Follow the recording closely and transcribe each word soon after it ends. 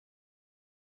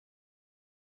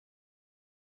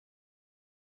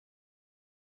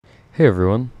Hey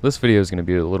everyone, this video is going to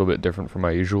be a little bit different from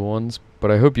my usual ones, but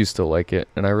I hope you still like it,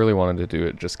 and I really wanted to do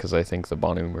it just because I think the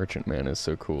Banu Merchantman is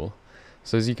so cool.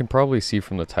 So as you can probably see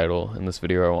from the title, in this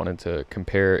video I wanted to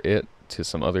compare it to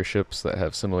some other ships that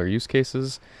have similar use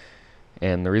cases,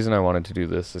 and the reason I wanted to do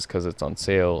this is because it's on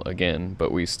sale again,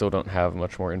 but we still don't have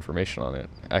much more information on it.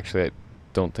 Actually, I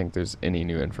don't think there's any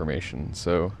new information,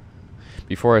 so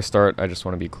before I start, I just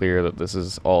want to be clear that this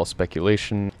is all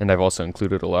speculation, and I've also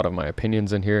included a lot of my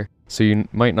opinions in here. So you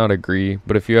might not agree,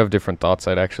 but if you have different thoughts,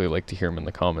 I'd actually like to hear them in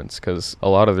the comments, because a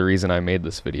lot of the reason I made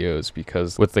this video is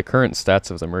because with the current stats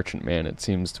of the Merchantman, it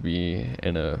seems to be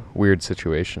in a weird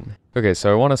situation. Okay, so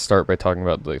I want to start by talking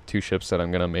about the two ships that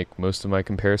I'm going to make most of my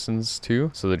comparisons to.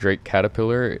 So the Drake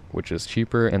Caterpillar, which is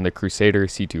cheaper, and the Crusader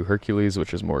C2 Hercules,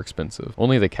 which is more expensive.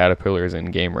 Only the Caterpillar is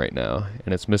in game right now,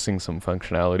 and it's missing some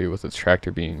functionality with its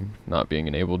tractor beam not being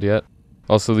enabled yet.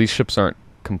 Also, these ships aren't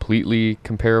completely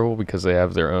comparable because they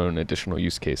have their own additional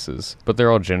use cases, but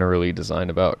they're all generally designed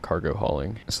about cargo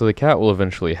hauling. So the Cat will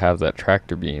eventually have that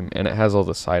tractor beam, and it has all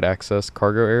the side access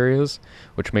cargo areas,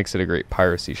 which makes it a great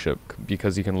piracy ship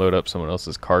because you can load up someone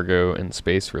else's cargo in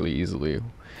space really easily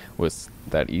with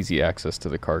that easy access to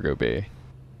the cargo bay.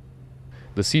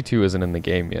 The C2 isn't in the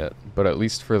game yet, but at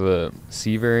least for the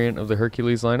C variant of the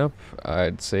Hercules lineup,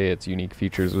 I'd say its unique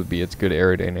features would be its good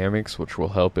aerodynamics, which will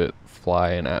help it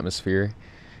fly in atmosphere,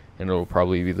 and it'll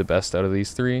probably be the best out of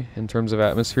these three in terms of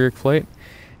atmospheric flight.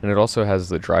 And it also has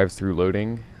the drive-through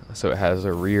loading, so it has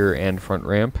a rear and front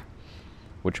ramp,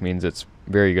 which means it's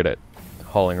very good at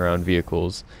hauling around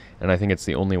vehicles, and I think it's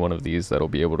the only one of these that'll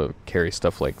be able to carry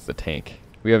stuff like the tank.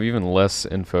 We have even less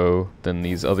info than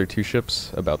these other two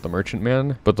ships about the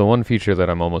Merchantman, but the one feature that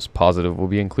I'm almost positive will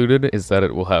be included is that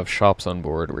it will have shops on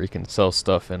board where you can sell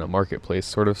stuff in a marketplace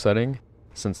sort of setting,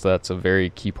 since that's a very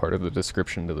key part of the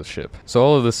description to the ship. So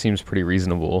all of this seems pretty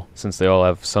reasonable, since they all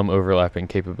have some overlapping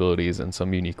capabilities and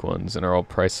some unique ones, and are all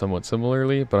priced somewhat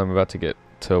similarly, but I'm about to get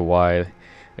to why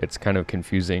it's kind of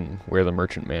confusing where the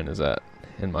Merchantman is at,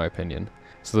 in my opinion.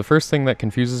 So the first thing that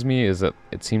confuses me is that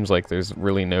it seems like there's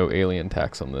really no alien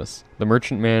tax on this. The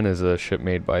Merchantman is a ship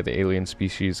made by the alien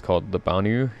species called the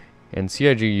Banu, and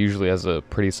CIG usually has a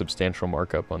pretty substantial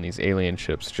markup on these alien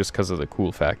ships just because of the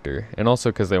cool factor, and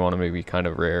also because they want to be kind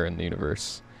of rare in the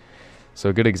universe. So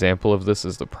a good example of this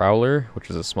is the Prowler, which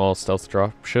is a small stealth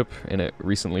drop ship, and it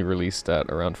recently released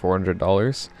at around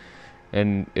 $400.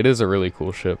 And it is a really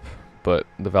cool ship, but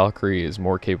the Valkyrie is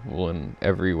more capable in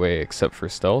every way except for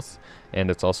stealth, and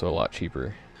it's also a lot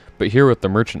cheaper. But here with the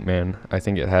Merchantman, I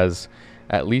think it has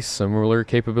at least similar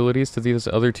capabilities to these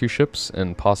other two ships,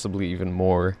 and possibly even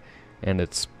more, and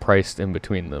it's priced in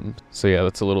between them. So yeah,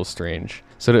 that's a little strange.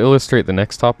 So to illustrate the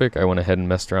next topic, I went ahead and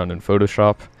messed around in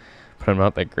Photoshop, but I'm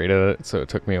not that great at it, so it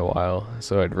took me a while,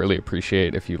 so I'd really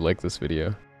appreciate if you like this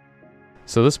video.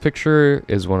 So this picture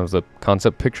is one of the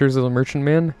concept pictures of the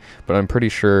Merchantman, but I'm pretty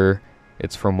sure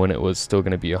it's from when it was still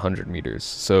going to be 100 meters,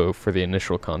 so for the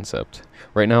initial concept.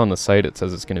 Right now on the site it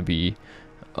says it's going to be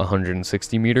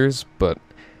 160 meters, but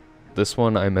this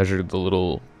one I measured the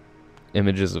little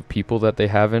images of people that they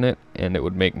have in it, and it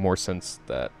would make more sense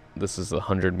that this is the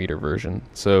 100-meter version.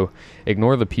 So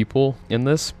ignore the people in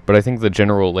this, but I think the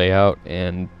general layout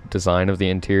and design of the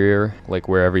interior, like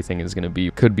where everything is going to be,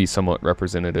 could be somewhat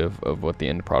representative of what the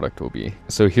end product will be.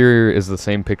 So here is the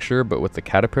same picture, but with the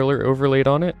Caterpillar overlaid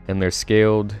on it, and they're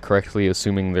scaled correctly,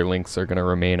 assuming their lengths are going to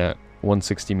remain at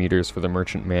 160 meters for the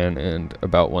Merchantman and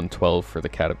about 112 for the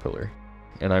Caterpillar.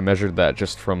 And I measured that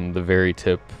just from the very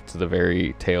tip to the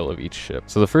very tail of each ship.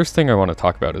 So the first thing I want to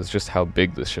talk about is just how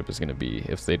big this ship is going to be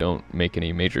if they don't make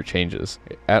any major changes.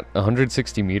 At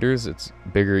 160 meters, it's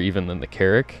bigger even than the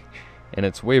Carrack, and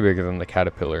it's way bigger than the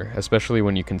Caterpillar, especially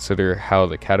when you consider how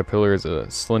the Caterpillar is a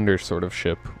slender sort of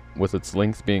ship, with its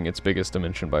length being its biggest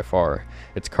dimension by far.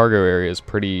 Its cargo area is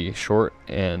pretty short,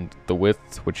 and the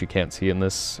width, which you can't see in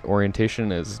this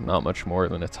orientation, is not much more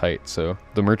than its height, so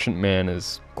the Merchantman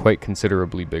is quite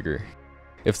considerably bigger.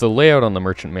 If the layout on the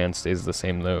Merchantman stays the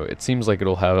same though, it seems like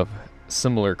it'll have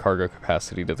similar cargo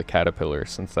capacity to the Caterpillar,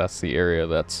 since that's the area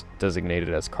that's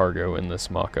designated as cargo in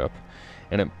this mock-up,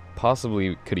 and it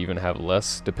possibly could even have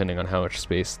less depending on how much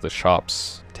space the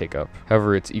shops take up.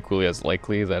 However, it's equally as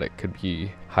likely that it could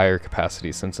be higher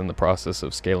capacity, since in the process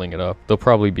of scaling it up, they'll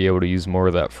probably be able to use more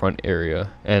of that front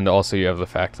area, and also you have the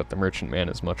fact that the Merchantman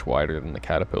is much wider than the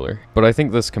Caterpillar. But I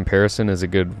think this comparison is a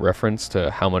good reference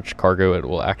to how much cargo it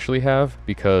will actually have,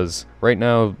 because right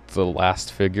now the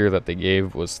last figure that they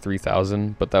gave was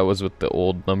 3,000, but that was with the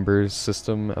old numbers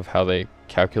system of how they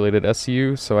calculated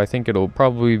SCU, so I think it'll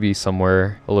probably be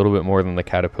somewhere a little bit more than the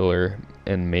Caterpillar,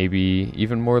 and maybe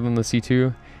even more than the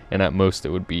C2, and at most it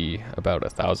would be about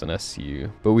 1,000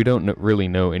 SCU, but we don't really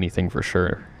know anything for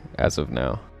sure as of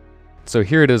now. So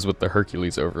here it is with the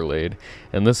Hercules overlaid,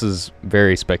 and this is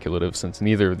very speculative since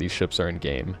neither of these ships are in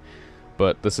game,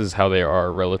 but this is how they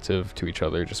are relative to each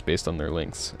other just based on their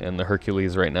lengths, and the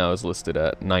Hercules right now is listed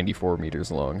at 94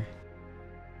 meters long.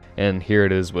 And here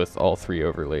it is with all three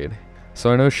overlaid.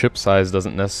 So I know ship size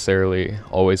doesn't necessarily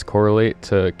always correlate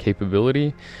to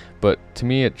capability, but to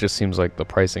me it just seems like the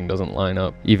pricing doesn't line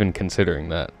up, even considering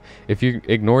that. If you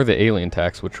ignore the alien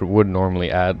tax, which would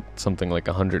normally add something like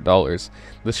 $100,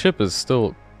 the ship is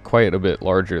still quite a bit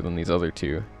larger than these other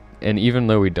two. And even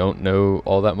though we don't know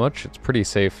all that much, it's pretty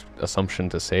safe assumption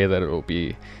to say that it will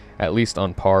be at least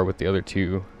on par with the other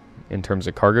two in terms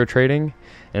of cargo trading,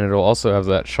 and it'll also have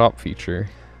that shop feature.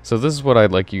 So this is what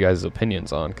I'd like you guys'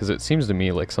 opinions on, because it seems to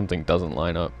me like something doesn't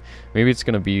line up. Maybe it's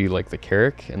going to be like the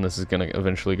Carrack, and this is going to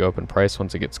eventually go up in price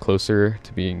once it gets closer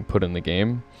to being put in the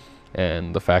game,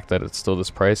 and the fact that it's still this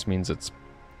price means it's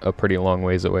a pretty long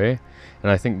ways away,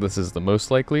 and I think this is the most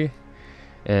likely,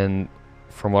 and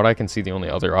from what I can see the only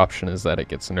other option is that it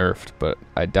gets nerfed, but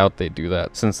I doubt they do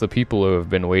that, since the people who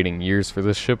have been waiting years for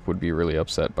this ship would be really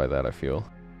upset by that, I feel.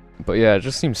 But yeah, it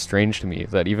just seems strange to me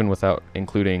that even without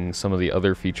including some of the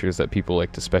other features that people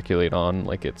like to speculate on,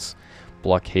 like its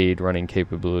blockade running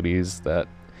capabilities that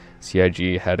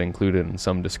CIG had included in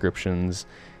some descriptions,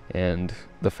 and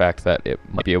the fact that it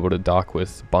might be able to dock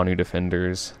with Banu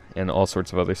defenders and all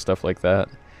sorts of other stuff like that,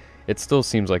 it still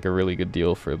seems like a really good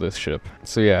deal for this ship.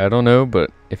 So yeah, I don't know,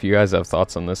 but if you guys have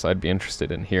thoughts on this, I'd be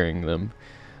interested in hearing them,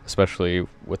 especially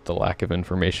with the lack of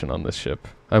information on this ship.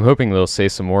 I'm hoping they'll say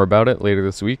some more about it later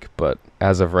this week, but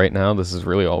as of right now, this is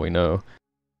really all we know.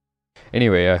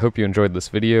 Anyway, I hope you enjoyed this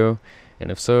video,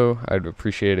 and if so, I'd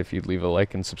appreciate it if you'd leave a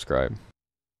like and subscribe.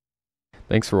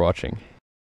 Thanks for watching.